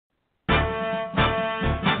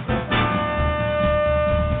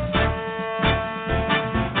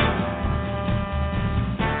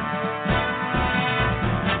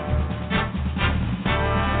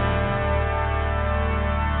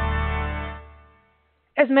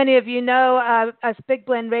As many of you know, us Big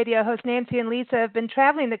Blend Radio hosts Nancy and Lisa have been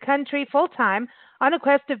traveling the country full time on a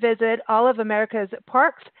quest to visit all of America's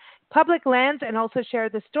parks, public lands, and also share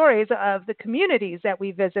the stories of the communities that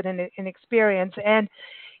we visit and experience. And,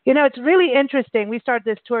 you know, it's really interesting. We started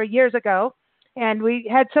this tour years ago, and we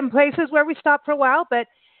had some places where we stopped for a while, but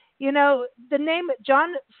you know, the name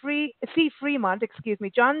John C. Fremont,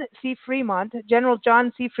 General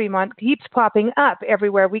John C. Fremont, keeps popping up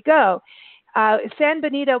everywhere we go. San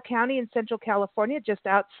Benito County in Central California, just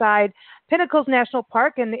outside Pinnacles National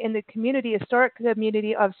Park in the historic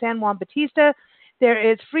community of San Juan Bautista, there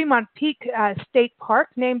is Fremont Peak State Park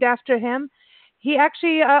named after him. He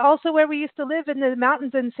actually, also where we used to live in the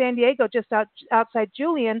mountains in San Diego, just outside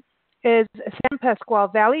Julian, is San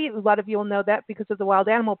Pasqual Valley. A lot of you will know that because of the wild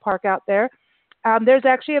animal park out there. There's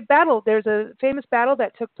actually a battle. There's a famous battle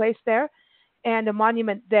that took place there and a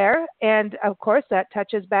monument there. And, of course, that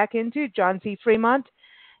touches back into John C. Fremont.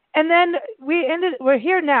 And then we're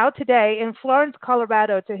here now today in Florence,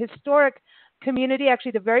 Colorado. It's a historic community,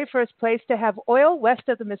 actually the very first place to have oil west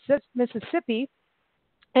of the Mississippi.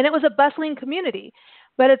 And it was a bustling community.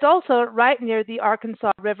 But it's also right near the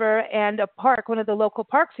Arkansas River and a park, one of the local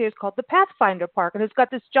parks here is called the Pathfinder Park. And it's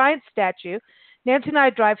got this giant statue. Nancy and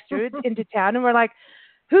I drive through into town, and we're like,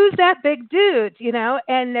 who's that big dude? You know,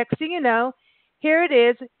 and next thing you know, here it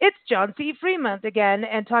is. It's John C. Fremont again,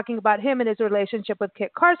 and talking about him and his relationship with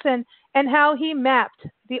Kit Carson and how he mapped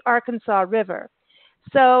the Arkansas River.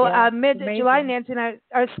 So mid-July, Nancy and I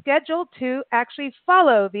are scheduled to actually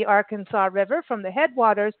follow the Arkansas River from the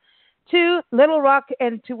headwaters to Little Rock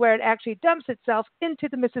and to where it actually dumps itself into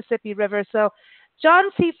the Mississippi River. So John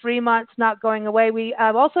C. Fremont's not going away. We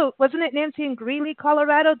also, wasn't it Nancy in Greeley,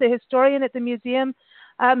 Colorado, the historian at the museum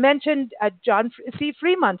mentioned John C.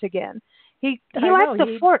 Fremont again. He likes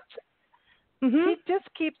the forts. Mm-hmm. He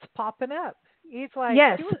just keeps popping up. He's like,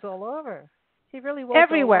 he was all over. He really was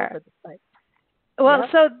everywhere. All over the place. Well,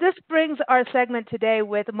 so this brings our segment today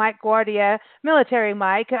with Mike Guardia, Military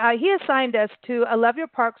Mike. He assigned us to a Love Your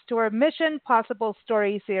Parks Tour Mission Possible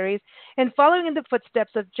Story series and following in the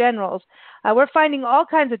footsteps of generals. We're finding all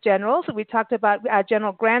kinds of generals. We talked about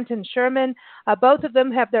General Grant and Sherman. Both of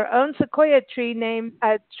them have their own sequoia trees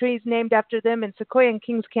named after them in Sequoia and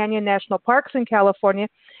Kings Canyon National Parks in California.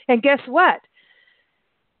 And guess what?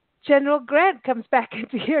 General Grant comes back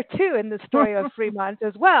into here too in the story of Fremont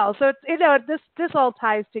as well. So it's, this all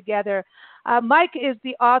ties together. Mike is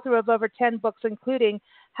the author of over 10 books, including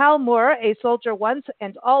Hal Moore, A Soldier Once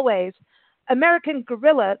and Always, American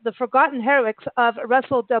Guerrilla, The Forgotten Heroics of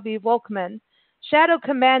Russell W. Volkman, Shadow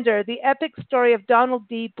Commander, The Epic Story of Donald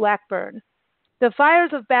D. Blackburn, The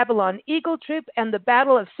Fires of Babylon, Eagle Troop, and the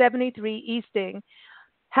Battle of 73 Easting.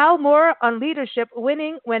 Hal Moore on leadership,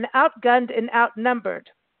 winning when outgunned and outnumbered.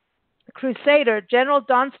 Crusader, General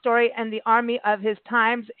Don's story and the army of his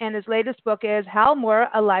times, and his latest book is Hal Moore,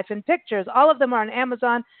 A Life in Pictures. All of them are on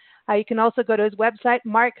Amazon. You can also go to his website,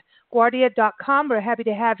 markguardia.com. We're happy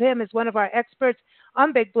to have him as one of our experts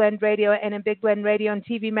on Big Blend Radio and in Big Blend Radio and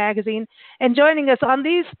TV Magazine. And joining us on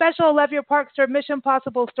these special Love Your Parks Tour Mission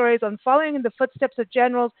Possible stories on following in the footsteps of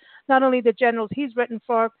generals, not only the generals he's written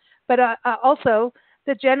for, but also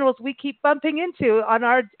the generals we keep bumping into on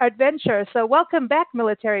our adventure. So welcome back,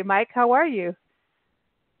 Military Mike. How are you?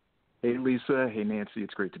 Hey, Lisa. Hey, Nancy.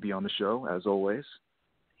 It's great to be on the show, as always.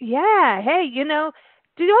 Yeah. Hey,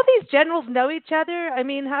 do all these generals know each other? I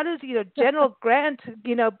mean, how does, General Grant,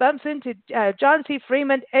 bumps into John C.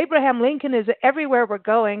 Fremont? Abraham Lincoln is everywhere we're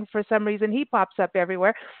going for some reason. He pops up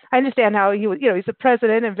everywhere. I understand how he's a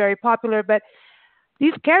president and very popular, but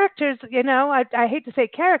these characters, I hate to say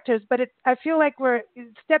characters, but I feel like we're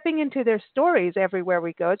stepping into their stories everywhere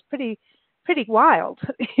we go. It's pretty wild,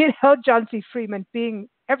 John C. Fremont being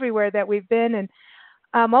everywhere that we've been.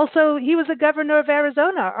 And also, he was the governor of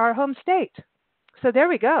Arizona, our home state. So there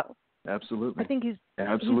we go. Absolutely. I think he's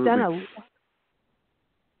Absolutely. done a...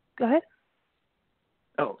 Go ahead.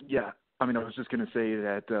 Oh, yeah. I was just going to say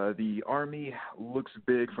that the Army looks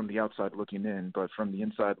big from the outside looking in, but from the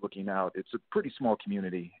inside looking out, it's a pretty small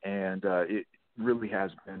community, and it really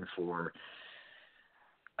has been for,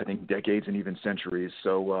 I think, decades and even centuries.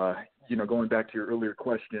 So, going back to your earlier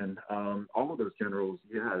question, all of those generals,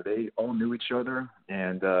 they all knew each other,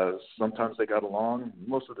 and sometimes they got along.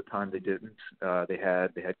 Most of the time they didn't. They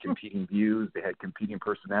had competing views, they had competing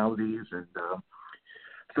personalities, and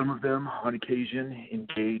some of them, on occasion,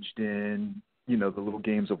 engaged in, the little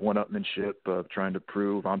games of one-upmanship, of trying to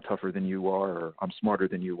prove I'm tougher than you are or I'm smarter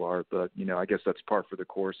than you are. But, I guess that's par for the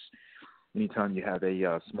course. Anytime you have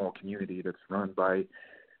a small community that's run by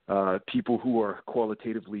people who are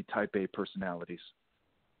qualitatively type A personalities.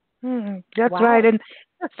 That's Wow. right. And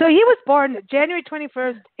so he was born January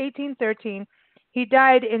 21st, 1813. He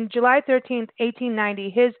died in July 13th, 1890.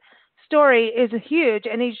 His story is huge,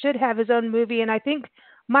 and he should have his own movie. And I think,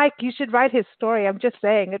 Mike, you should write his story. I'm just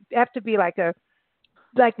saying, it'd have to be like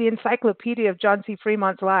the encyclopedia of John C.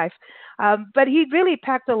 Fremont's life. But he really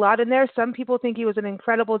packed a lot in there. Some people think he was an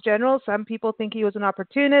incredible general. Some people think he was an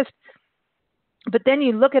opportunist. But then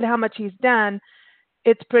you look at how much he's done,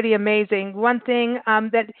 it's pretty amazing. One thing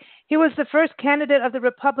that he was the first candidate of the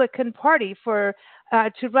Republican Party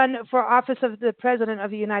to run for office of the President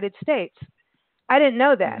of the United States. I didn't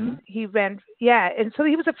know that. He ran, yeah, and so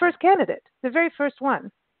he was the first candidate, the very first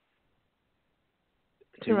one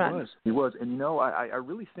to run. He was, and I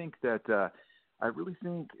really think that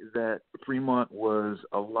Fremont was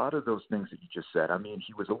a lot of those things that you just said. I mean,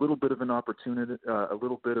 he was a little bit of an opportunist.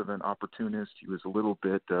 He was a little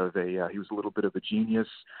bit of a genius.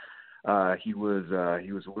 He was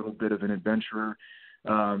a little bit of an adventurer.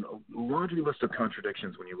 Laundry list of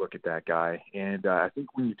contradictions when you look at that guy. And I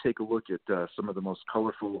think when you take a look at some of the most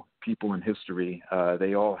colorful people in history,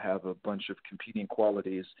 they all have a bunch of competing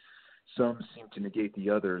qualities. Some seem to negate the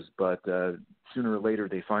others, but sooner or later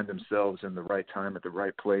they find themselves in the right time at the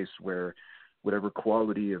right place where whatever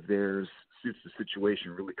quality of theirs suits the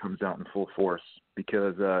situation really comes out in full force.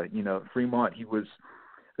 Because, Fremont, I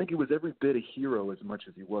think he was every bit a hero as much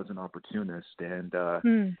as he was an opportunist. And,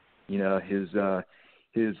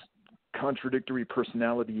 his contradictory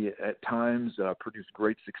personality at times produced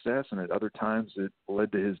great success, and at other times it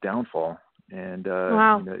led to his downfall. And,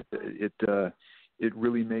 wow. It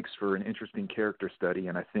really makes for an interesting character study,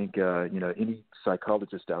 and I think any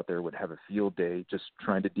psychologist out there would have a field day just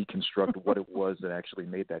trying to deconstruct what it was that actually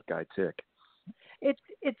made that guy tick. It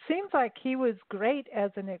seems like he was great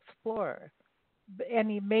as an explorer,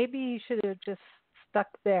 and maybe he should have just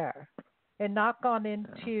stuck there and not gone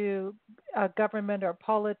into government or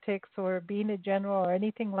politics or being a general or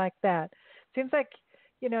anything like that. Seems like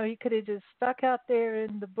he could have just stuck out there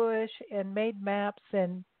in the bush and made maps,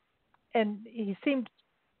 and he seemed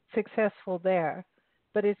successful there.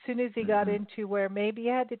 But as soon as he got into where maybe he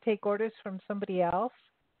had to take orders from somebody else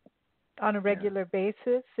on a regular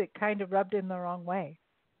basis, it kind of rubbed him the wrong way.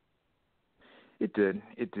 It did.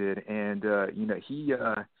 And,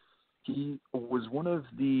 he was one of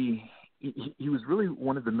the he was really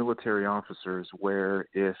one of the military officers where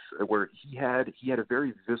he had a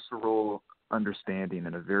very visceral understanding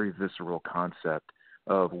and a very visceral concept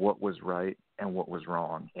of what was right and what was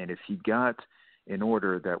wrong. And if he got an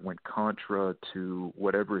order that went contra to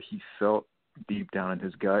whatever he felt deep down in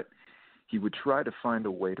his gut, he would try to find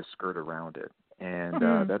a way to skirt around it.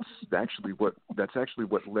 And that's actually what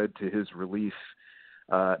led to his relief,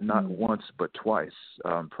 not once but twice.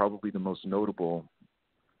 Probably the most notable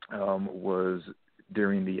was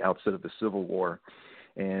during the outset of the Civil War.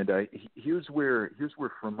 And here's where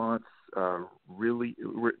Fremont's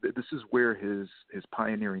this is where his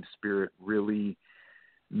pioneering spirit really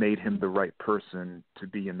made him the right person to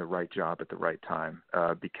be in the right job at the right time.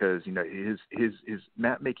 Because his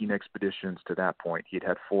map making expeditions to that point, he'd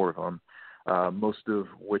had 4 of them, most of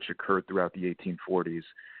which occurred throughout the 1840s.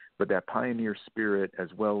 But that pioneer spirit, as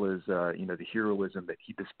well as the heroism that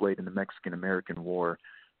he displayed in the Mexican-American War,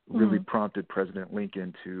 really prompted President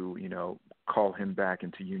Lincoln to, call him back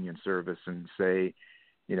into Union service and say,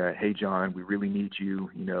 hey, John, we really need you.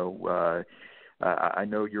 I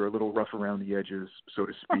know you're a little rough around the edges, so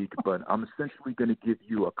to speak, but I'm essentially going to give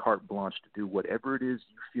you a carte blanche to do whatever it is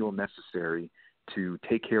you feel necessary to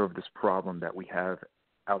take care of this problem that we have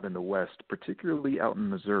out in the West, particularly out in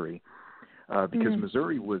Missouri. Because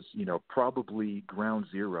Missouri was, probably ground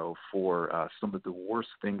zero for some of the worst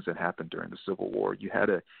things that happened during the Civil War. You had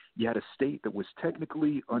a state that was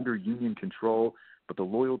technically under Union control, but the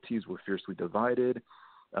loyalties were fiercely divided.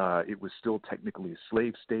 It was still technically a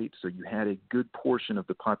slave state, so you had a good portion of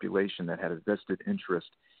the population that had a vested interest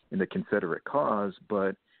in the Confederate cause,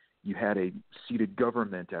 but you had a seated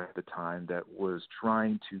government at the time that was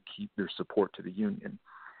trying to keep their support to the Union.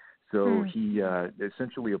 So he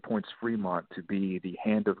essentially appoints Fremont to be the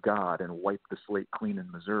hand of God and wipe the slate clean in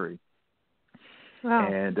Missouri. Wow.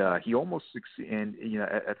 And he almost succeeds. And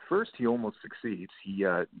at first he almost succeeds. He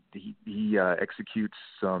executes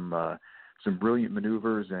some brilliant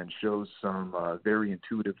maneuvers and shows some very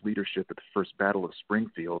intuitive leadership at the First Battle of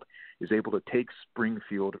Springfield. Is able to take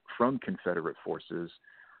Springfield from Confederate forces,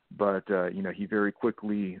 but he very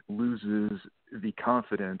quickly loses the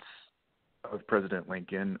confidence of President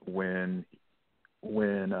Lincoln when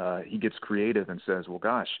he gets creative and says, well,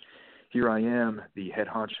 gosh, here I am, the head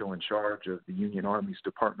honcho in charge of the Union Army's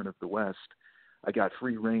Department of the West. I got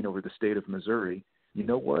free reign over the state of Missouri. you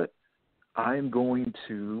know what? I'm going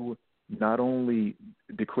to not only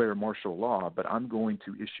declare martial law, but I'm going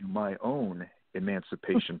to issue my own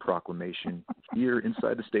Emancipation Proclamation here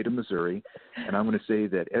inside the state of Missouri. And I'm going to say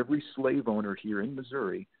that every slave owner here in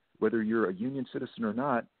Missouri, whether you're a Union citizen or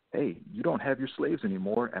not, hey, you don't have your slaves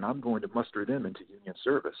anymore, and I'm going to muster them into Union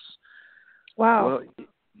service. Wow. Well,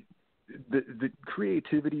 the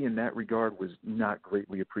creativity in that regard was not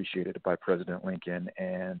greatly appreciated by President Lincoln,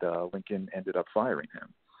 and Lincoln ended up firing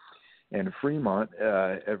him. And Fremont,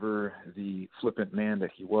 ever the flippant man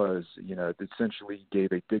that he was, essentially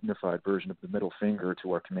gave a dignified version of the middle finger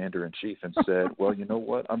to our commander-in-chief and said, well, you know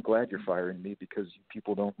what? I'm glad you're firing me because you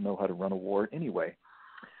people don't know how to run a war anyway.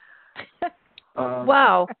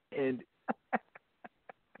 Wow.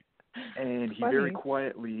 And he very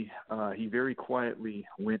quietly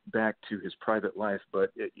went back to his private life,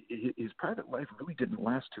 but his private life really didn't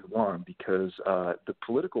last too long because the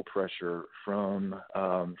political pressure from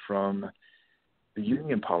the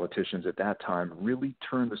Union politicians at that time really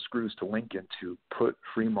turned the screws to Lincoln to put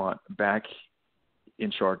Fremont back in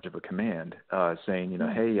charge of a command, saying,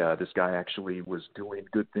 hey, this guy actually was doing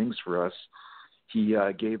good things for us. He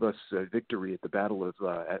gave us a victory at the battle of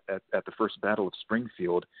at the first Battle of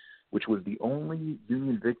Springfield, which was the only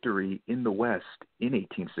Union victory in the West in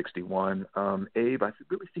 1861. Abe, I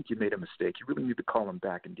really think you made a mistake. You really need to call him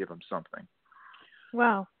back and give him something.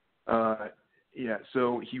 Wow.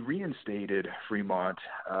 So he reinstated Fremont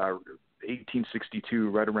 1862,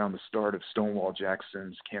 right around the start of Stonewall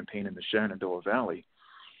Jackson's campaign in the Shenandoah Valley.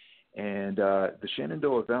 And the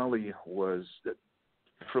Shenandoah Valley was,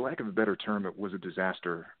 for lack of a better term, it was a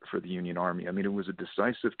disaster for the Union Army. I mean, it was a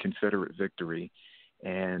decisive Confederate victory.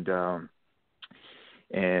 And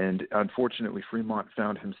unfortunately, Fremont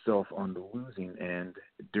found himself on the losing end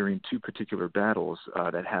during two particular battles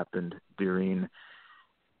that happened during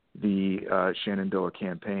the Shenandoah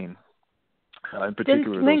campaign. In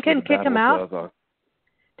particular, didn't Lincoln kick him out?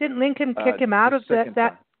 Didn't Lincoln kick him out of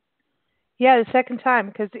that? Yeah, the second time,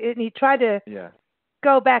 because he tried to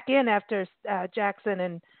go back in after Jackson,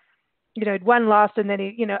 and he'd won, lost, and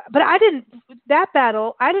then But that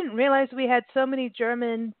battle, I didn't realize we had so many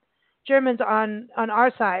Germans on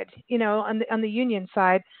our side, on the Union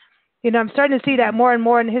side. I'm starting to see that more and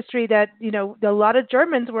more in history, that a lot of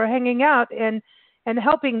Germans were hanging out and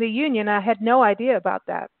helping the Union. I had no idea about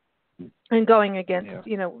that, and going against,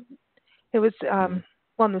 it was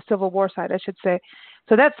on the Civil War side, I should say.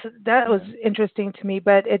 So that was interesting to me.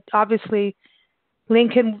 But it obviously,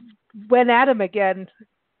 Lincoln went at him again.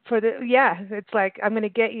 It's like, I'm going to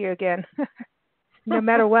get you again, no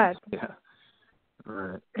matter what. Yeah,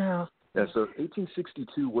 right. Oh. Yeah, so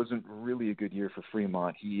 1862 wasn't really a good year for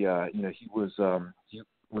Fremont. He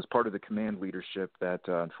was part of the command leadership that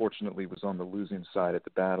unfortunately was on the losing side at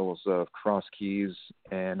the battles of Cross Keys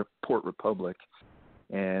and Port Republic.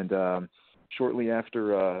 And shortly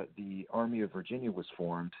after the Army of Virginia was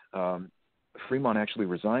formed, Fremont actually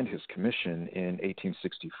resigned his commission in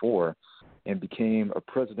 1864 and became a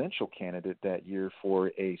presidential candidate that year for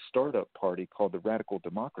a startup party called the Radical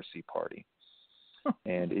Democracy Party.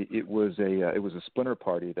 And it was a splinter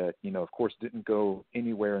party that, of course, didn't go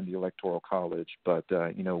anywhere in the Electoral College, but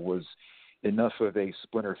was enough of a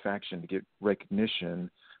splinter faction to get recognition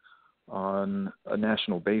on a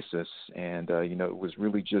national basis. And it was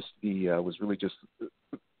really just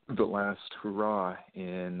the last hurrah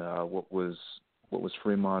in what was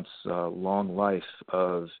Fremont's long life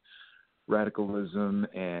of radicalism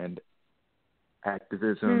and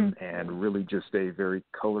activism, and really just a very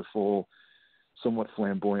colorful, somewhat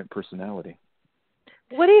flamboyant personality.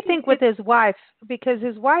 What do you think with his wife? Because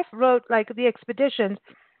his wife wrote the expeditions,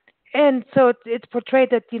 and so it's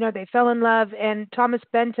portrayed that they fell in love. And Thomas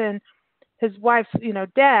Benton, his wife's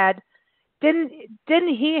dad, didn't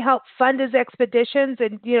he help fund his expeditions?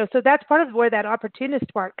 And so that's part of where that opportunist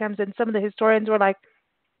part comes in. Some of the historians were like,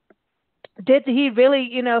 did he really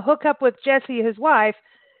hook up with Jessie, his wife,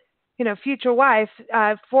 future wife,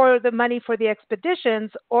 for the money for the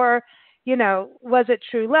expeditions, or was it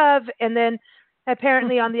true love? And then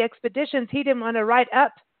apparently on the expeditions, he didn't want to write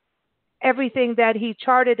up everything that he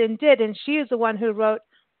charted and did. And she is the one who wrote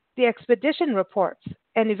the expedition reports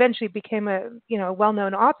and eventually became a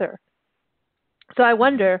well-known author. So I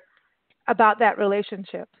wonder about that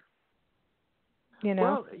relationship.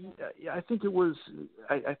 Well, I think it was.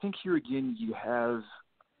 I think here again you have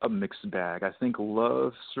a mixed bag. I think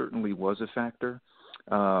love certainly was a factor.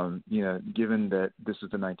 Given that this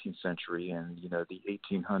is the 19th century and the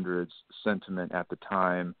 1800s sentiment at the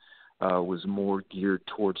time was more geared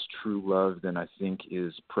towards true love than I think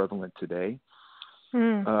is prevalent today.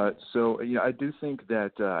 So I do think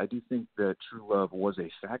that true love was a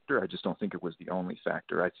factor. I just don't think it was the only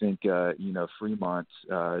factor. I think Fremont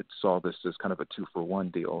saw this as kind of a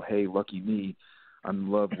 2-for-1 deal. Hey, lucky me, I'm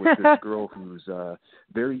in love with this girl who's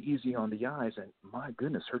very easy on the eyes, and my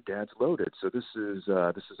goodness, her dad's loaded. So this is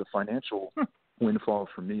a financial windfall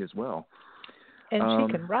for me as well. And she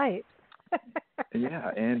can write.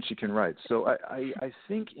 Yeah, and she can write. So I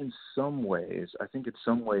think in some ways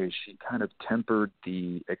she kind of tempered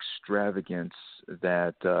the extravagance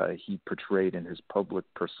that he portrayed in his public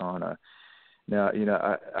persona. Now,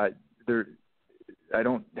 I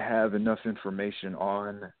don't have enough information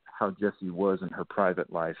on how Jessie was in her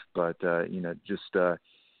private life, but I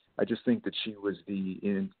just think that she was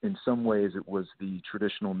in some ways it was the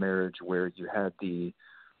traditional marriage where you had the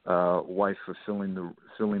wife fulfilling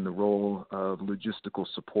the role of logistical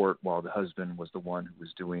support while the husband was the one who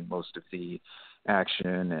was doing most of the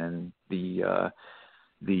action and the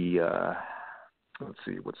let's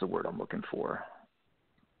see, what's the word I'm looking for?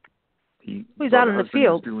 He's out in the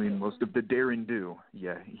field doing most of the daring do.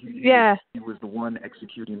 Yeah, he was the one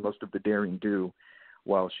executing most of the daring do,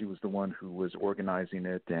 while she was the one who was organizing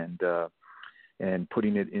it and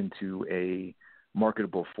putting it into a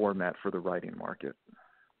marketable format for the writing market,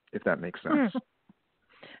 if that makes sense.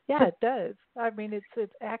 Yeah, it does. I mean,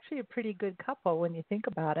 it's actually a pretty good couple when you think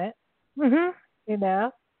about it.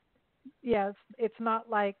 Yes, it's not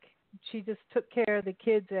like she just took care of the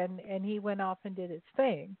kids and he went off and did his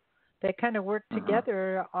thing. They kind of work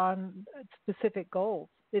together on specific goals.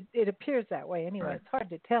 It appears that way anyway. Right. It's hard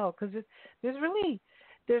to tell because there's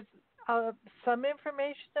some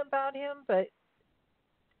information about him, but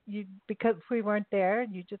because we weren't there,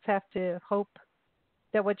 you just have to hope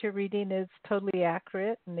that what you're reading is totally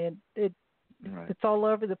accurate, and it's all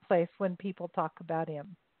over the place when people talk about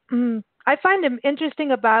him. I find him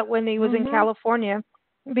interesting about when he was in California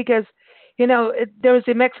because, there was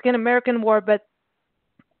the Mexican-American War, but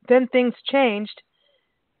then things changed,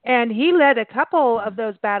 and he led a couple of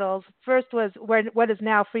those battles. First was what is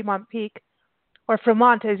now Fremont Peak, or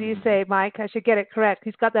Fremont, as you say, Mike. I should get it correct.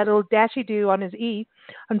 He's got that little dashy-do on his E,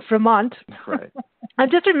 on Fremont. Right. I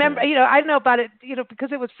just remember, I know about it,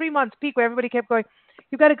 because it was Fremont's Peak where everybody kept going,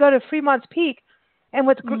 you've got to go to Fremont's Peak. And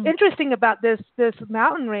what's interesting about this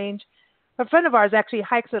mountain range, a friend of ours actually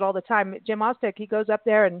hikes it all the time. Jim Ostick, he goes up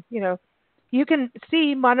there and, you can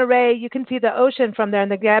see Monterey, you can see the ocean from there in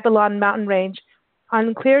the Gabilan mountain range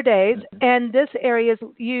on clear days. And this area is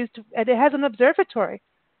used, and it has an observatory.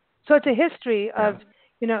 So it's a history of,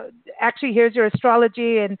 actually here's your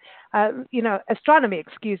astrology and, astronomy,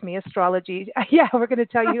 astrology. Yeah, we're going to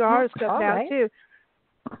tell you your horoscope now too.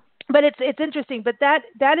 But it's interesting. But that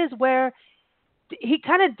is where he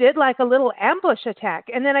kind of did like a little ambush attack.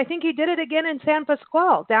 And then I think he did it again in San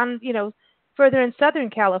Pasqual down, further in Southern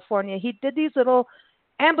California. He did these little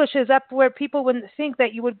ambushes up where people wouldn't think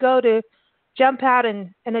that you would go to jump out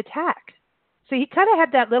and attack. So he kind of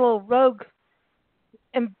had that little rogue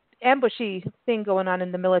ambushy thing going on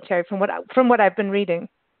in the military from what I've been reading.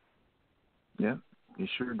 Yeah, he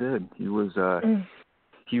sure did. He was a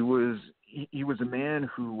man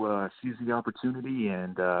who sees the opportunity,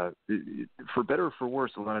 and for better or for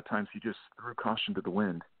worse, a lot of times he just threw caution to the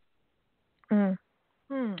wind.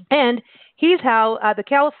 And he's how the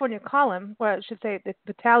California Column, or I should say the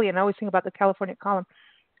battalion, I always think about the California Column,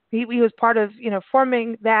 he was part of,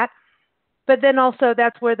 forming that, but then also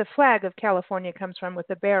that's where the flag of California comes from with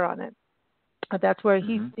the bear on it. That's where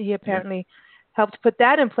he apparently helped put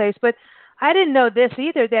that in place. But I didn't know this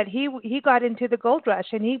either, that he got into the gold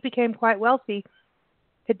rush and he became quite wealthy.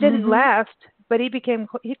 It didn't last, but he became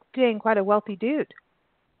quite a wealthy dude.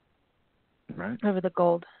 Right. Over the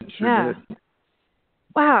gold. He sure did.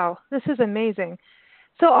 Wow, this is amazing.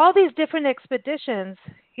 So all these different expeditions,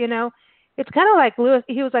 it's kind of like Lewis.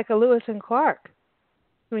 He was like a Lewis and Clark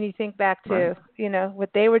when you think back to,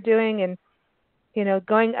 what they were doing and,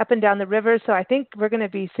 going up and down the river. So I think we're going to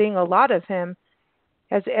be seeing a lot of him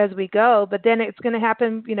as we go. But then it's going to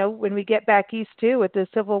happen, when we get back east too, with the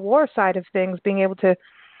Civil War side of things, being able to,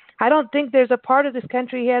 I don't think there's a part of this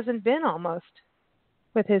country he hasn't been almost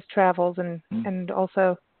with his travels and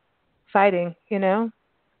also fighting,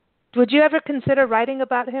 Would you ever consider writing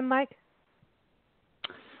about him, Mike?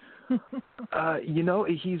 He's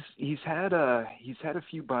had a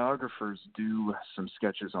few biographers do some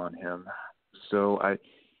sketches on him. So I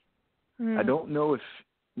don't know if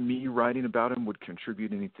me writing about him would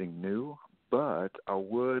contribute anything new, but I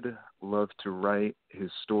would love to write his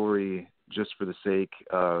story just for the sake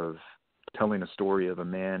of telling a story of a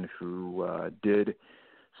man who did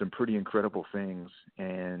some pretty incredible things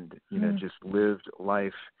and, just lived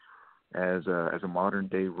life as a modern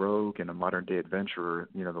day rogue and a modern day adventurer,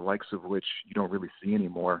 the likes of which you don't really see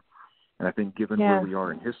anymore. And I think given where we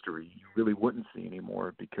are in history, you really wouldn't see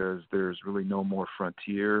anymore, because there's really no more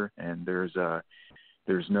frontier, and there's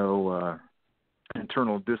no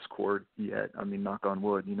internal discord yet. I mean, knock on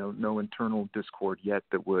wood, no internal discord yet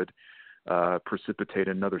that would precipitate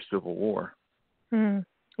another civil war.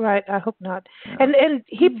 Right. I hope not. Yeah. And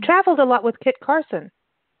he traveled a lot with Kit Carson.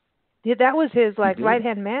 That was his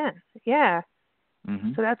right-hand man. Yeah.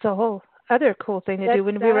 Mm-hmm. So that's a whole other cool thing to do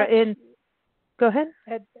when we were in. Go ahead.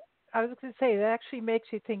 I was going to say, that actually makes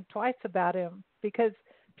you think twice about him, because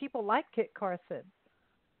people like Kit Carson,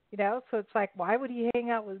 so it's like, why would he hang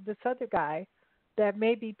out with this other guy that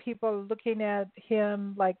maybe people are looking at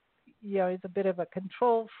him like, he's a bit of a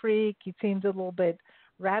control freak. He seems a little bit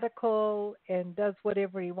radical and does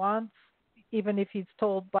whatever he wants, even if he's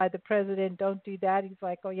told by the president, don't do that. He's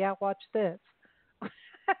like, oh yeah, watch this.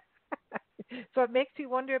 So it makes you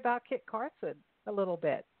wonder about Kit Carson a little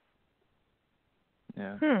bit.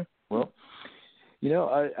 Yeah. Well,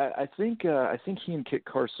 I think he and Kit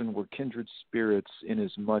Carson were kindred spirits in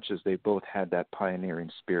as much as they both had that pioneering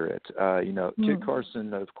spirit. Kit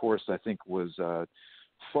Carson, of course, I think was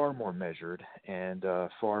far more measured and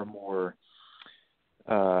far more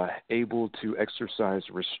able to exercise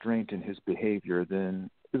restraint in his behavior than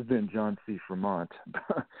John C. Fremont.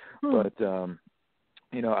 But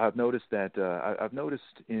I've noticed that I've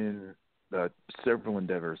noticed in several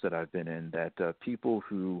endeavors that I've been in that people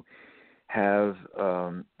who have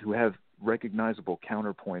recognizable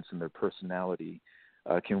counterpoints in their personality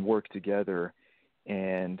can work together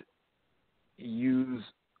and use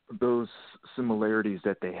those similarities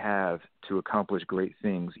that they have to accomplish great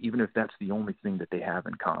things, even if that's the only thing that they have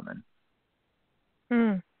in common.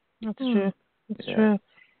 That's true. That's true.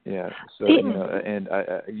 Yeah. So and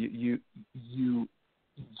you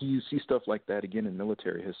see stuff like that again in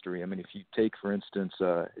military history. I mean, if you take for instance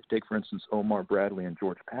Omar Bradley and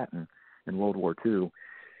George Patton in World War II,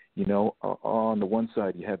 on the one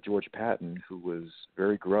side you have George Patton, who was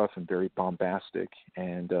very gruff and very bombastic,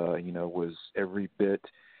 and was every bit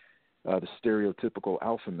the stereotypical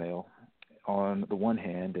alpha male on the one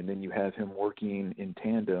hand, and then you have him working in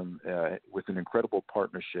tandem with an incredible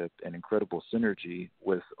partnership and incredible synergy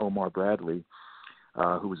with Omar Bradley,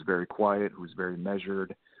 who was very quiet, who was very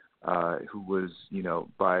measured, who was,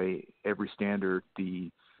 by every standard,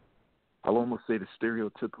 I'll almost say the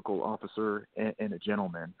stereotypical officer and a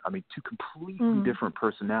gentleman. I mean, two completely different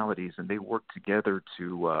personalities, and they worked together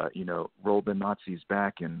to, roll the Nazis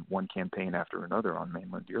back in one campaign after another on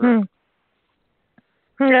mainland Europe.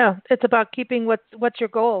 Yeah, it's about keeping what's your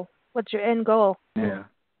goal, what's your end goal. Yeah.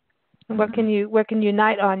 What can you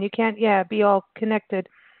unite on? You can't, be all connected.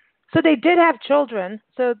 So they did have children.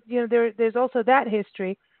 So there's also that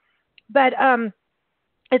history, but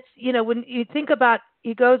it's when you think about,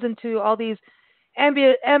 he goes into all these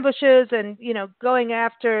ambushes and going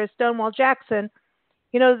after Stonewall Jackson.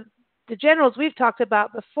 The generals we've talked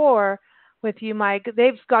about before with you, Mike,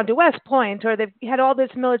 they've gone to West Point or they've had all this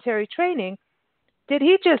military training. Did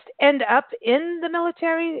he just end up in the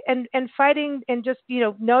military and fighting and just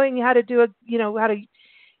knowing how to do how to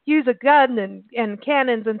use a gun and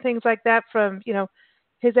cannons and things like that from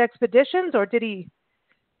his expeditions, or did he?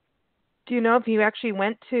 Do you know if he actually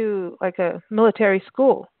went to like a military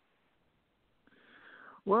school?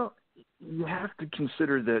 Well, you have to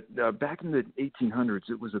consider that back in the 1800s,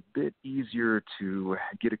 it was a bit easier to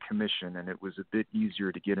get a commission, and it was a bit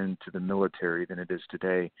easier to get into the military than it is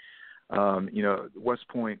today. West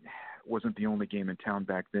Point wasn't the only game in town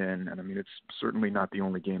back then, and I mean, it's certainly not the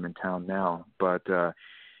only game in town now. But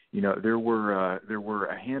there were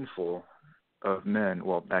a handful of men.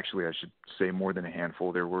 Well, actually, I should say more than a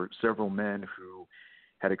handful. There were several men who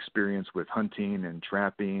had experience with hunting and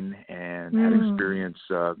trapping, and had experience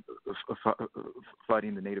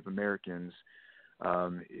fighting the Native Americans.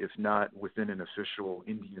 If not within an official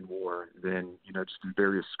Indian war, then just in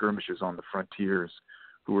various skirmishes on the frontiers,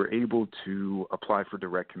 who were able to apply for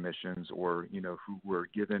direct commissions, or who were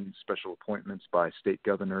given special appointments by state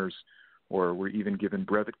governors, or were even given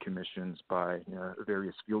brevet commissions by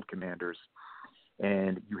various field commanders.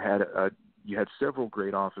 And you had several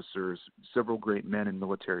great officers, several great men in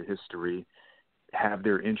military history have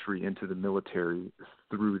their entry into the military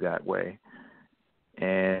through that way.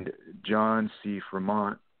 And John C.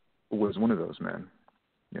 Fremont was one of those men.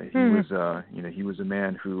 He was a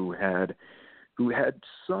man who had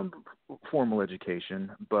some formal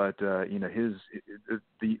education, but the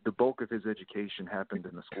bulk of his education happened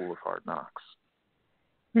in the School of Hard Knocks.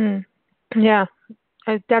 Yeah,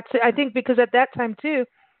 I think because at that time too,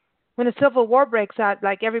 when a civil war breaks out,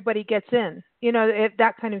 like everybody gets in,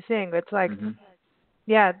 that kind of thing. It's like, Hmm.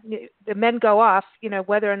 yeah, the men go off,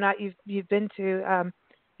 whether or not you've been to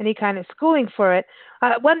any kind of schooling for it.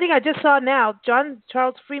 One thing I just saw now, John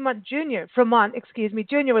Charles Fremont, Jr.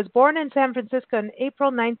 was born in San Francisco on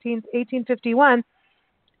April 19th, 1851.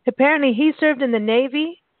 Apparently, he served in the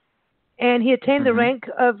Navy, and he attained the Hmm. rank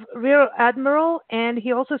of Rear Admiral, and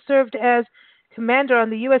he also served as commander on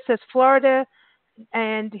the USS Florida,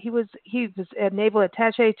 and he was a naval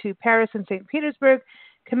attaché to Paris and St. Petersburg,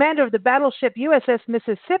 commander of the battleship USS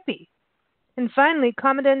Mississippi, and finally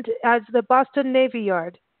commandant at the Boston Navy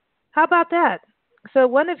Yard. How about that? So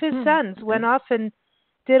one of his Hmm. sons went off and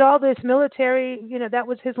did all this military, that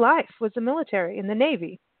was his life, was the military in the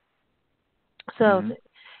Navy. So, Hmm.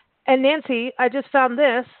 and Nancy, I just found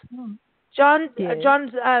this. Hmm. John Yes.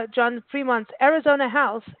 John Fremont's Arizona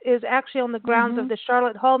house is actually on the grounds of Mm-hmm. the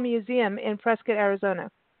Charlotte Hall Museum in Prescott, Arizona,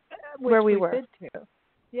 Which where we we've were. been to.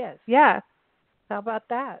 Yes. Yeah, How about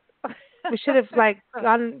that? we should have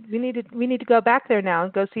gone. We need to go back there now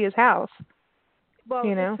and go see his house. Well,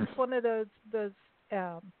 You it's know. just one of those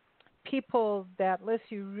um, people that unless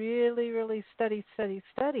you really, really study,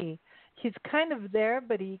 he's kind of there,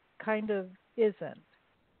 but he kind of isn't.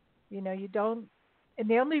 You don't. And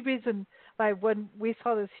the only reason, like when we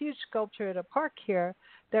saw this huge sculpture at a park here,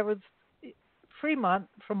 that was Fremont,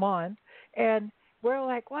 and we're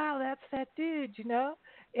like, wow, that's that dude.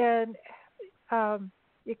 And um,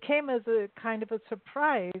 it came as a kind of a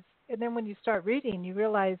surprise. And then when you start reading, you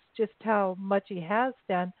realize just how much he has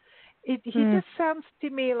done. He Mm. just sounds to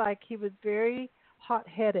me like he was very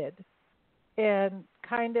hot-headed and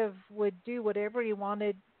kind of would do whatever he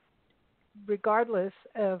wanted, regardless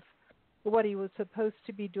of what he was supposed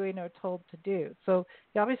to be doing or told to do. So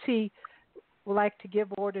he obviously like to give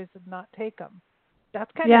orders and not take them.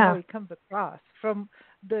 That's kind of how Yeah. he comes across from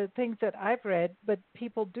the things that I've read, but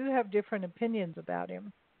people do have different opinions about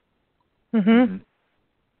him. Mhm.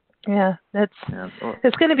 Hmm. Yeah. Yeah. Well,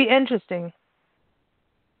 It's going to be interesting.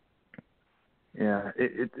 yeah.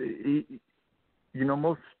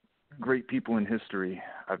 Most great people in history,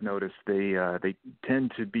 I've noticed they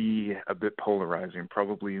tend to be a bit polarizing,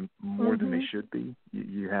 probably more than they Mhm. should be.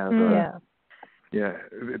 You have Mm. Yeah.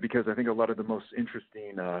 yeah, because I think a lot of the most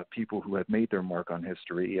interesting people who have made their mark on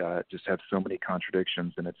history just have so many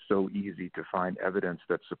contradictions, and it's so easy to find evidence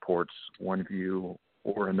that supports one view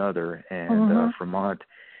or another. And Mhm. Fremont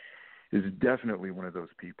is definitely one of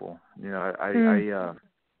those people. Mm.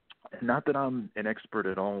 Not that I'm an expert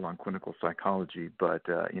at all on clinical psychology, but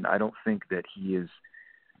I don't think that he is.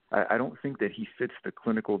 I don't think that he fits the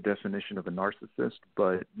clinical definition of a narcissist,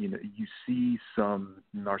 but you see some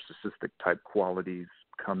narcissistic type qualities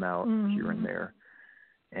come out here and Mhm. there,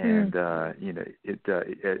 Mm. and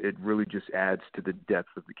it really just adds to the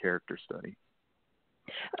depth of the character study.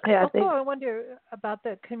 Yeah. Also, I wonder about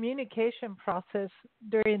the communication process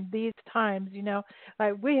during these times.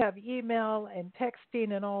 Like we have email and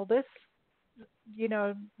texting and all this,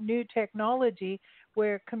 new technology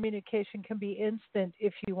where communication can be instant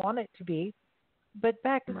if you want it to be. But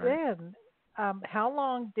back Right. then, how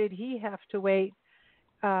long did he have to wait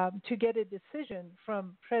to get a decision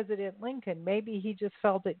from President Lincoln? Maybe he just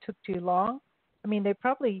felt it took too long. I mean, they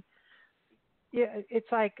probably, yeah,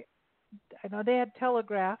 it's like, I know they had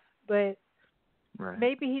telegraph, but Right.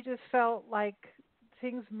 maybe he just felt like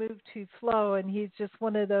things move too slow and he's just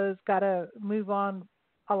one of those got to move on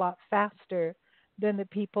a lot faster than the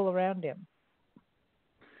people around him.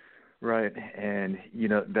 Right. And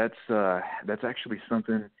that's actually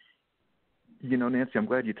something. Nancy, I'm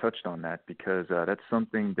glad you touched on that because that's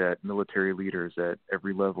something that military leaders at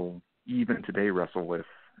every level, even today, wrestle with.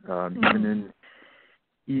 Mm-hmm.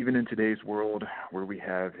 Even in today's world, where we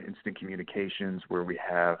have instant communications, where we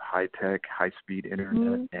have high tech, high speed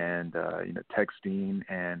internet, Mm-hmm. and texting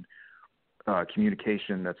and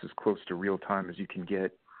communication that's as close to real time as you can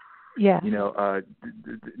get. Yeah.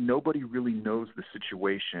 Nobody really knows the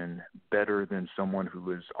situation better than someone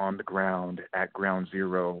who is on the ground at ground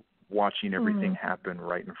zero, watching everything Mm-hmm. happen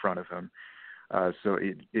right in front of him. So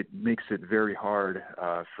it makes it very hard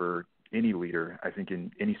for any leader, I think,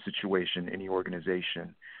 in any situation, any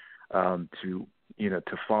organization, to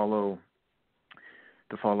follow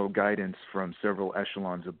guidance from several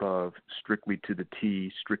echelons above, strictly to the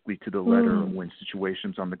T, strictly to the letter, Mm-hmm. when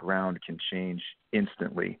situations on the ground can change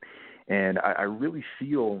instantly. And I really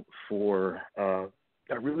feel for a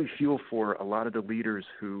lot of the leaders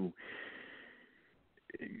who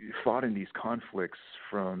fought in these conflicts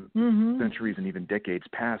from centuries and even decades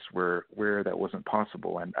past where that wasn't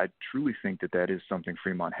possible. And I truly think that is something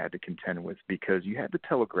Fremont had to contend with, because you had the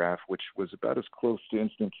telegraph, which was about as close to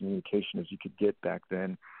instant communication as you could get back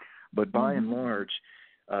then. But by and large,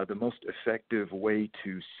 the most effective way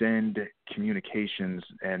to send communications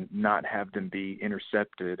and not have them be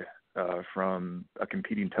intercepted from a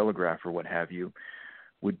competing telegraph or what have you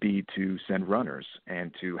would be to send runners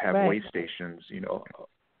and to have way stations,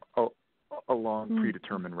 along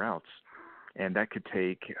predetermined routes. And that could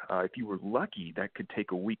take, if you were lucky, that could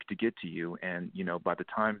take a week to get to you. And, by the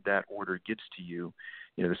time that order gets to you,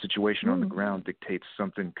 the situation on the ground dictates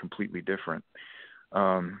something completely different.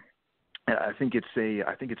 I think it's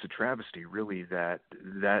a travesty, really, that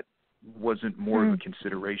wasn't more of a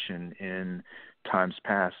consideration in times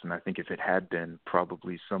past. And I think if it had been,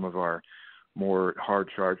 probably some of our more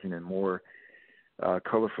hard-charging and more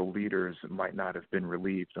colorful leaders might not have been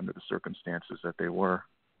relieved under the circumstances that they were.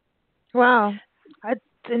 Wow. That's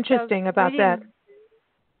interesting about that.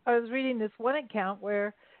 I was reading this one account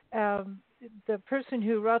where the person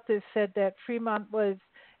who wrote this said that Fremont was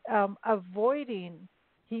avoiding,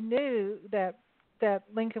 he knew that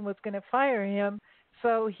Lincoln was going to fire him,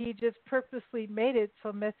 so he just purposely made it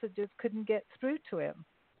so messages couldn't get through to him,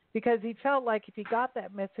 because he felt like if he got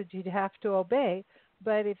that message, he'd have to obey.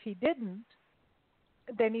 But if he didn't,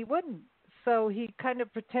 then he wouldn't. So he kind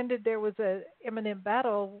of pretended there was an imminent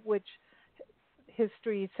battle, which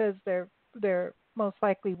history says there most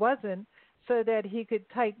likely wasn't, so that he could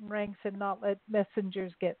tighten ranks and not let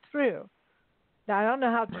messengers get through. Now, I don't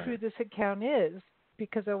know how true this account is,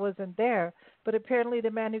 because I wasn't there, but apparently the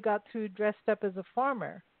man who got through dressed up as a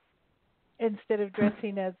farmer instead of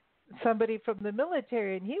dressing as somebody from the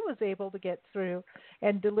military, and he was able to get through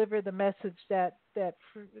and deliver the message that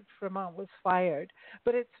Fremont was fired.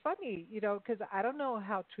 But it's funny, because I don't know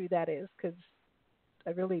how true that is, because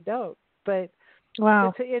I really don't. But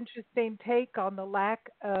it's an interesting take on the lack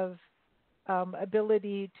of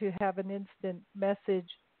ability to have an instant message,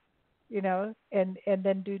 and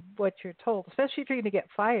then do what you're told, especially if you're going to get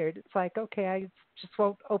fired. It's like, okay, I just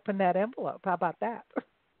won't open that envelope. How about that?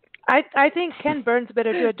 I think Ken Burns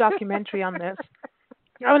better do a documentary on this.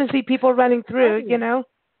 I want to see people running through,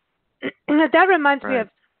 That reminds me of,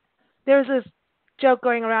 there's this joke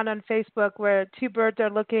going around on Facebook where two birds are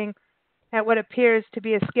looking at what appears to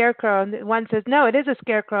be a scarecrow, and one says, no, it is a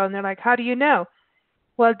scarecrow. And they're like, how do you know?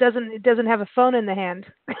 Well, it doesn't have a phone in the hand.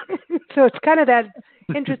 So it's kind of that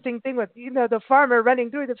interesting thing with, the farmer running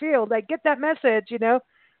through the field, like, get that message,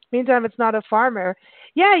 Meantime, it's not a farmer.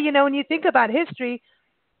 Yeah, when you think about history,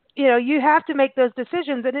 you have to make those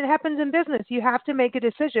decisions, and it happens in business. You have to make a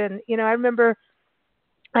decision. I remember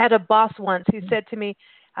I had a boss once who said to me,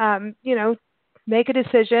 make a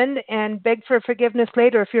decision and beg for forgiveness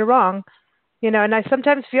later if you're wrong. And I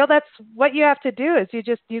sometimes feel that's what you have to do, is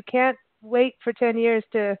you can't wait for 10 years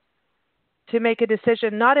to make a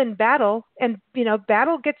decision, not in battle. And,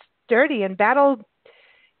 battle gets dirty, and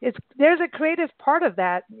there's a creative part of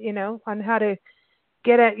that, on how to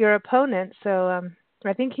get at your opponent. So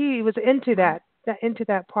I think he was into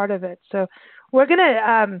that part of it. So we're going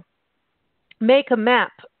to make a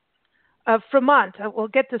map of Fremont. We'll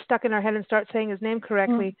get this stuck in our head and start saying his name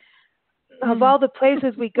correctly. Of all the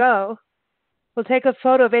places we go, we'll take a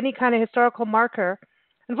photo of any kind of historical marker.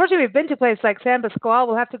 Unfortunately, we've been to places like San Pasqual.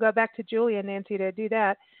 We'll have to go back to Julie and Nancy to do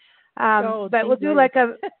that. But we'll do like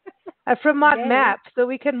a Fremont map, so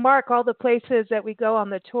we can mark all the places that we go on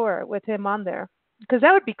the tour with him on there, because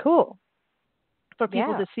that would be cool for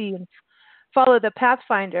people to see and follow the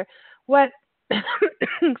Pathfinder. What,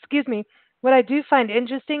 excuse me, what I do find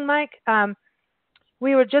interesting, Mike,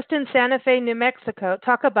 we were just in Santa Fe, New Mexico.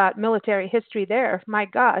 Talk about military history there. My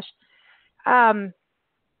gosh.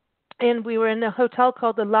 And we were in a hotel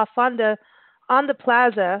called the La Fonda on the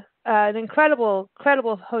plaza, an incredible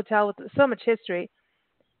hotel with so much history.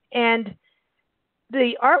 And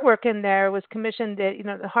the artwork in there was commissioned.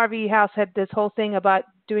 The Harvey House had this whole thing about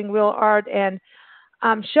doing real art and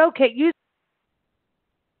showcase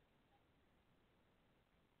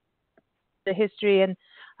the history and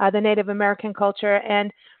the Native American culture.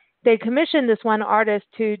 And they commissioned this one artist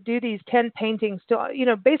to do these 10 paintings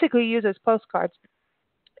to, basically use as postcards.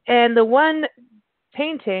 And the one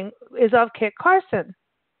painting is of Kit Carson.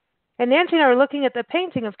 And Nancy and I were looking at the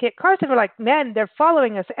painting of Kit Carson. We're like, man, they're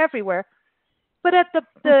following us everywhere. But at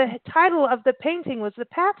the title of the painting was the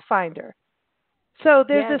Pathfinder. So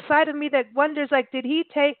there's a side of me that wonders, like, did he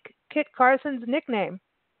take Kit Carson's nickname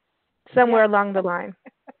somewhere along the line?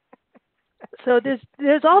 So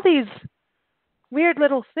there's all these weird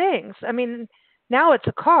little things. I mean, now it's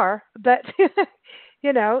a car, but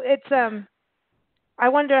It's I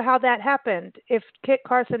wonder how that happened. If Kit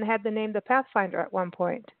Carson had the name the Pathfinder at one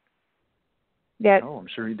point. Yeah. Oh, I'm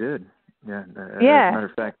sure he did. Yeah. Yeah. As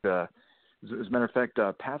a matter of fact,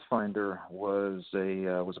 Pathfinder was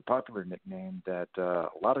a popular nickname that a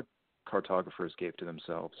lot of cartographers gave to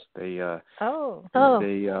themselves. They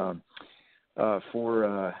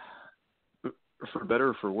for better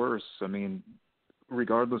or for worse. I mean,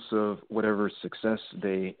 regardless of whatever success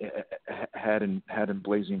they had in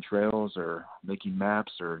blazing trails or making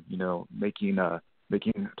maps or making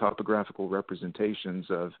topographical representations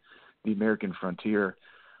of the American frontier,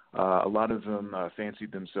 a lot of them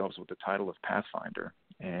fancied themselves with the title of Pathfinder,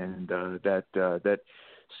 and that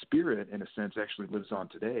spirit, in a sense, actually lives on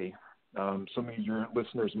today. Some of your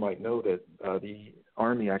listeners might know that the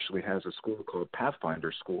Army actually has a school called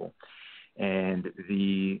Pathfinder School, and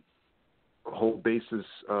the whole basis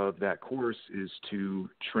of that course is to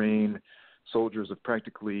train soldiers of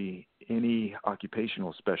practically any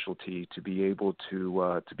occupational specialty to be able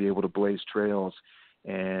to blaze trails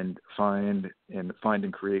and find and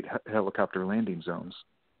create helicopter landing zones.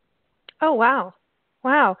 Oh wow.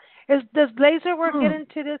 Does laser work get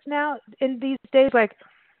into this now in these days, like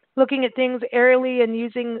looking at things aerially and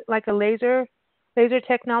using like a laser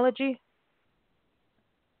technology?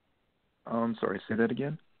 Sorry, say that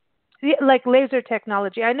again. Like laser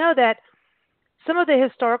technology. I know that some of the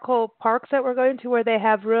historical parks that we're going to where they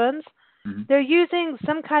have ruins, they're using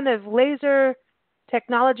some kind of laser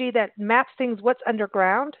technology that maps things what's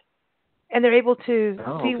underground, and they're able to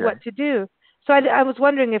see what to do. So I was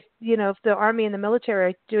wondering if the Army and the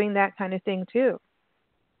military are doing that kind of thing too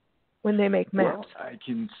when they make maps.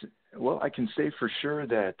 Well, I can say for sure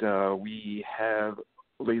that we have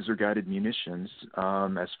laser guided munitions.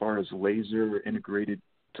 As far as laser integrated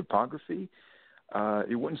topography,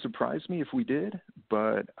 it wouldn't surprise me if we did,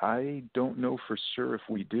 but I don't know for sure if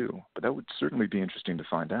we do. But that would certainly be interesting to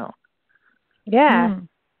find out. Yeah.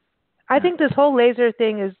 I think this whole laser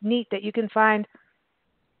thing is neat, that you can find,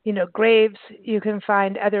 graves, you can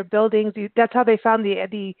find other buildings. That's how they found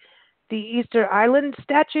the Easter Island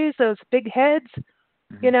statues, those big heads,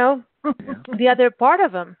 the other part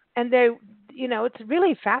of them. And they, it's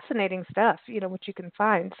really fascinating stuff, what you can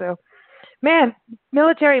find. So, man,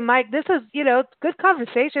 Military Mike, this is, good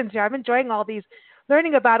conversations here. I'm enjoying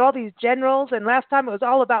learning about all these generals. And last time it was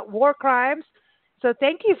all about war crimes. So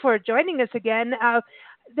thank you for joining us again.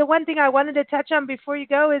 The one thing I wanted to touch on before you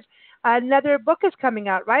go is another book is coming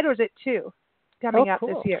out, right? Or is it 2 coming out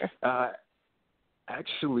this year?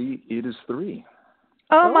 Actually, it is 3.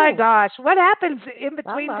 Oh, my gosh. What happens in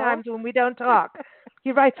between times when we don't talk?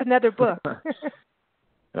 He writes another book.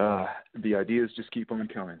 The ideas just keep on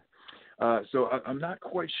coming. So I'm not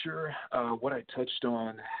quite sure what I touched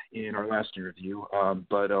on in our last interview,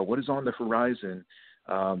 but what is on the horizon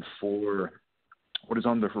for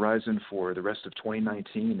the rest of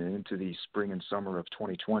 2019 and into the spring and summer of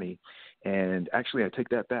 2020. And actually, I take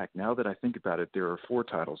that back. Now that I think about it, there are 4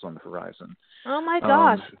 titles on the horizon. Oh my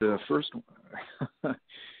gosh! The first,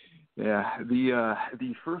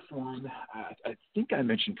 the first one, I think I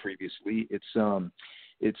mentioned previously. It's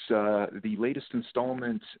the latest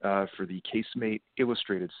installment for the Casemate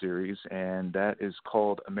Illustrated series, and that is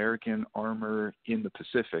called American Armor in the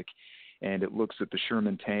Pacific. And it looks at the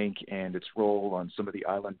Sherman tank and its role on some of the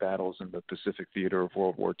island battles in the Pacific theater of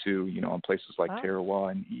World War II, on places like Tarawa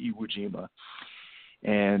and Iwo Jima.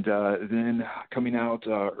 And then coming out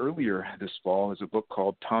earlier this fall is a book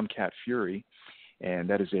called Tomcat Fury, and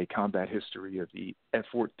that is a combat history of the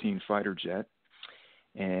F-14 fighter jet.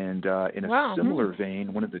 And in a similar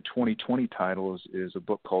vein, one of the 2020 titles is a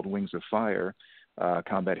book called Wings of Fire,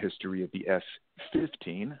 combat history of the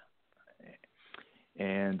F-15.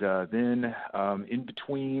 And then in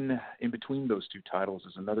between those 2 titles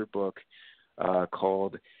is another book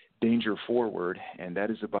called Danger Forward, and that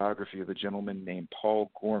is a biography of a gentleman named Paul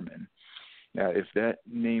Gorman. Now, if that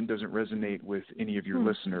name doesn't resonate with any of your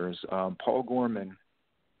listeners, Paul Gorman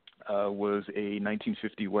was a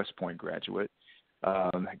 1950 West Point graduate,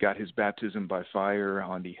 got his baptism by fire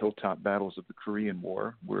on the hilltop battles of the Korean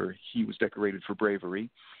War, where he was decorated for bravery.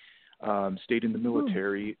 Stayed in the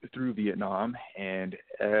military through Vietnam, and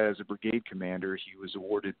as a brigade commander, he was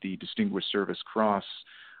awarded the Distinguished Service Cross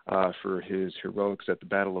for his heroics at the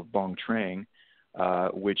Battle of Bong Trang,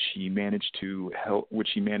 which he managed to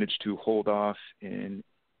hold off an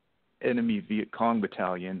enemy Viet Cong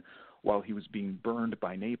battalion while he was being burned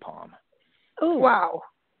by napalm. Oh wow!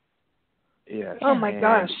 Yes. Oh my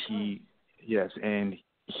gosh! He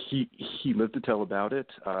lived to tell about it.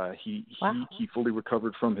 He fully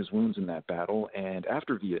recovered from his wounds in that battle, and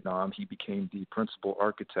after Vietnam, he became the principal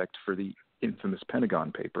architect for the infamous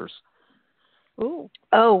Pentagon Papers. Ooh.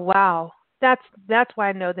 Oh, wow. That's why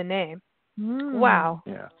I know the name. Wow.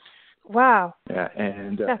 Yeah. Wow. Yeah,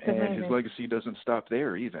 and amazing. his legacy doesn't stop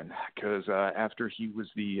there even, because after he was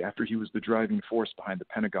the driving force behind the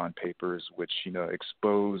Pentagon Papers, which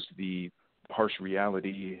exposed the harsh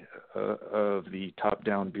reality of the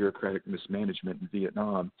top-down bureaucratic mismanagement in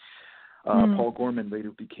Vietnam. Paul Gorman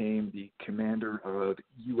later became the commander of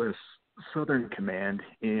U.S. Southern Command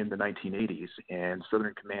in the 1980s, and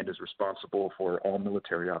Southern Command is responsible for all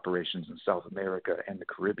military operations in South America and the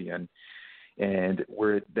Caribbean. And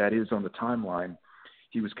where that is on the timeline,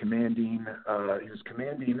 he was commanding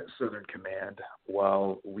Southern Command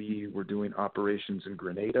while we were doing operations in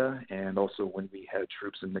Grenada, and also when we had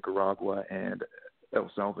troops in Nicaragua and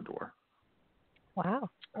El Salvador. Wow.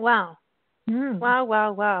 Wow.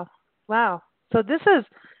 Wow. So this is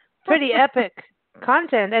pretty epic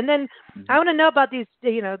content. And then I want to know about these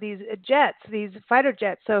jets, these fighter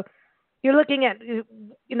jets. So you're looking at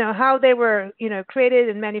how they were created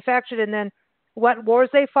and manufactured, and then what wars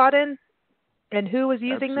they fought in, and who was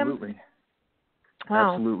using them.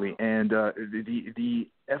 Wow. Absolutely. And the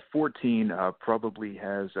F-14 probably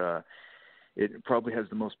has the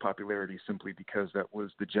most popularity simply because that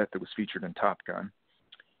was the jet that was featured in Top Gun.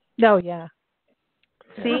 Oh yeah.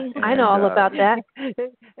 See, I know all about that.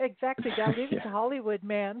 Exactly. Got leave it to Hollywood,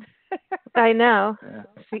 man. I know. Yeah.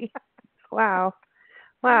 See, wow.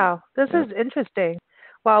 This is interesting.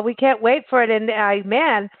 Well, we can't wait for it. And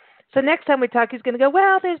man, so next time we talk, he's going to go,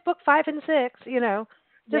 well, there's book 5 and 6.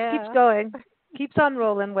 Just keeps going, keeps on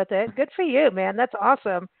rolling with it. Good for you, man. That's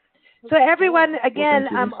awesome. So everyone, again,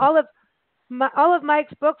 all of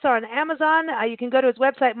Mike's books are on Amazon. You can go to his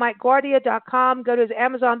website, MikeGuardia.com, go to his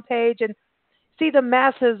Amazon page, and see the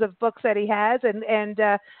masses of books that he has, and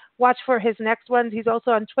watch for his next ones. He's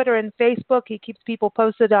also on Twitter and Facebook. He keeps people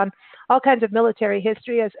posted on all kinds of military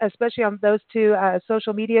history, especially on those two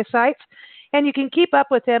social media sites. And you can keep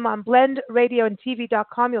up with him on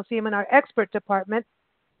blendradioandtv.com. You'll see him in our expert department.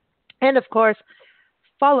 And, of course,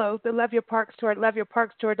 follow the Love Your Parks Tour at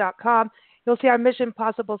loveyourparkstour.com. You'll see our Mission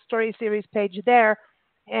Possible Story Series page there.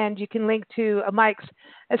 And you can link to Mike's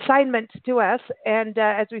assignment to us. And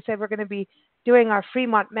as we said, we're going to be doing our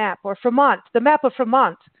Fremont map, or Fremont, the map of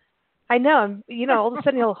Fremont. I know, all of a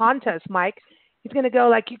sudden he'll haunt us, Mike. He's going to go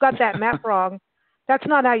like, you got that map wrong. That's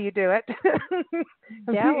not how you do it.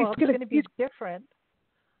 Yeah, well, it's going to be different.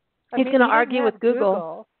 He's going to argue with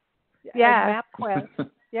Google. Yeah. MapQuest.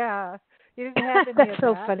 Yeah. You didn't have any That's of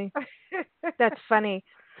so that. funny. That's funny.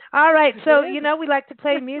 All right. So, we like to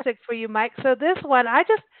play music for you, Mike. So this one, I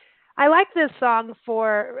like this song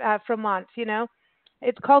for Fremont,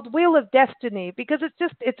 It's called Wheel of Destiny, because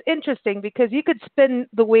it's interesting, because you could spin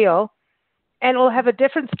the wheel and it'll have a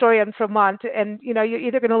different story on Fremont, and you're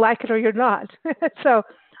either going to like it or you're not. So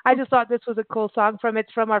I just thought this was a cool song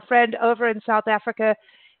it's from our friend over in South Africa,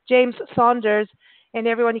 James Saunders. And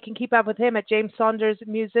everyone, you can keep up with him at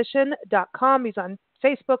jamessaundersmusician.com. He's on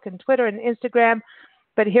Facebook and Twitter and Instagram.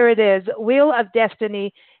 But here it is, Wheel of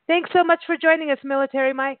Destiny. Thanks so much for joining us,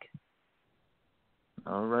 Military Mike.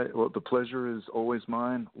 All right. Well, the pleasure is always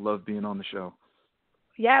mine. Love being on the show.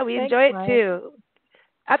 Yeah, we enjoy it too.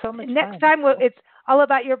 Next time, it's all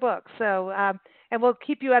about your book. So, and we'll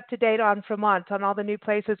keep you up to date on Fremont, on all the new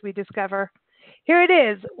places we discover. Here it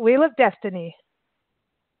is, Wheel of Destiny.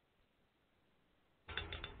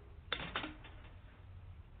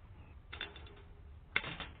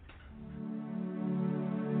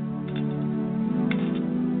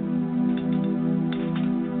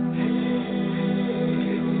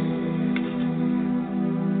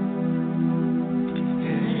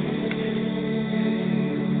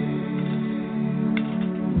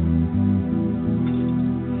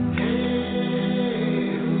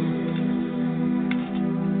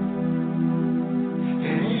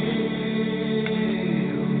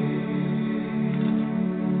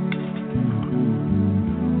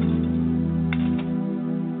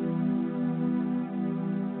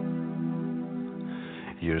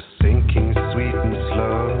 You're sinking sweet and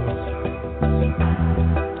slow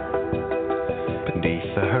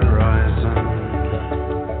beneath the horizon.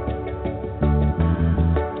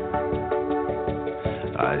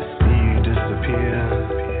 I see you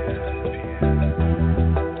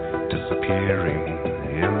disappearing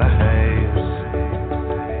in the haze.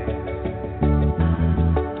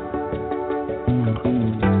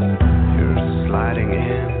 You're sliding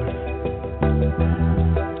in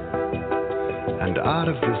and out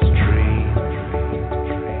of this dream,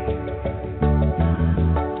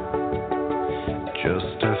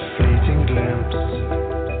 just a fleeting glimpse,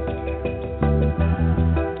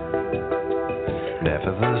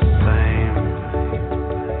 never the same.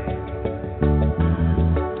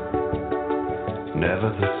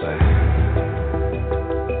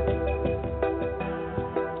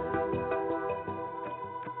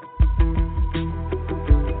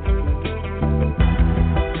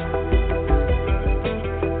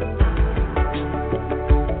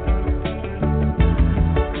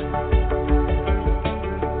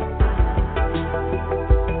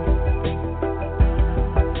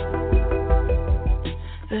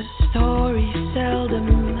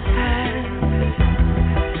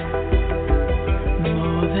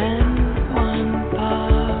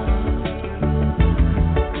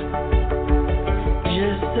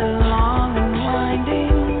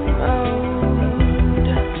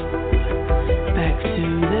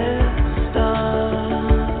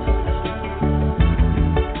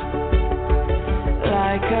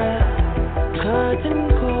 like a curtain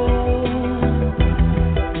call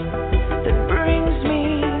that brings me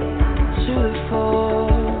to the fall.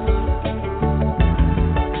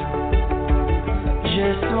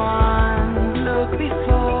 Just one look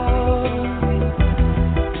before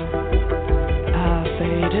I'll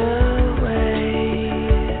fade away.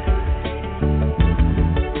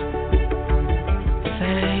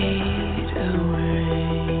 Fade away.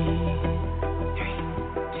 3,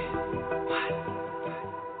 2, 1.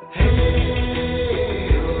 Hey,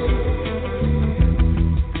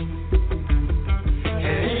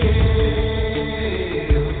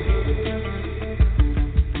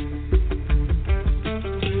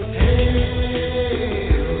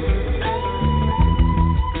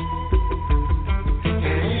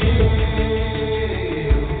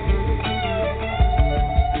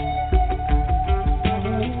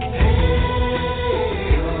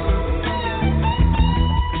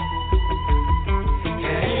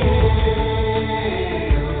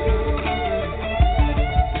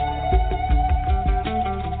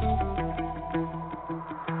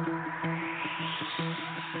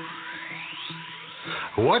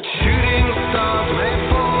 what shooting stars may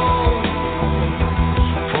fall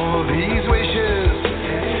for these wishes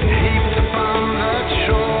heaped upon that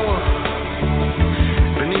shore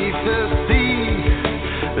beneath the sea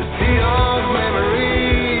of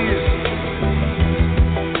memories.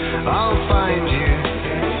 I'll find you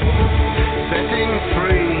setting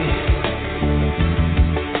free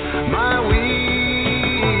my wheel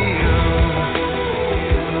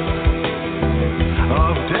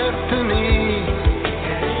of destiny.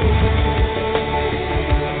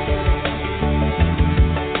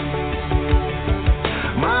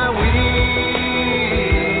 My wheel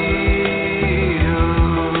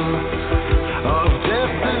of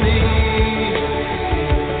destiny,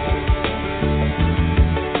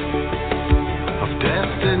 of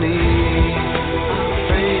destiny.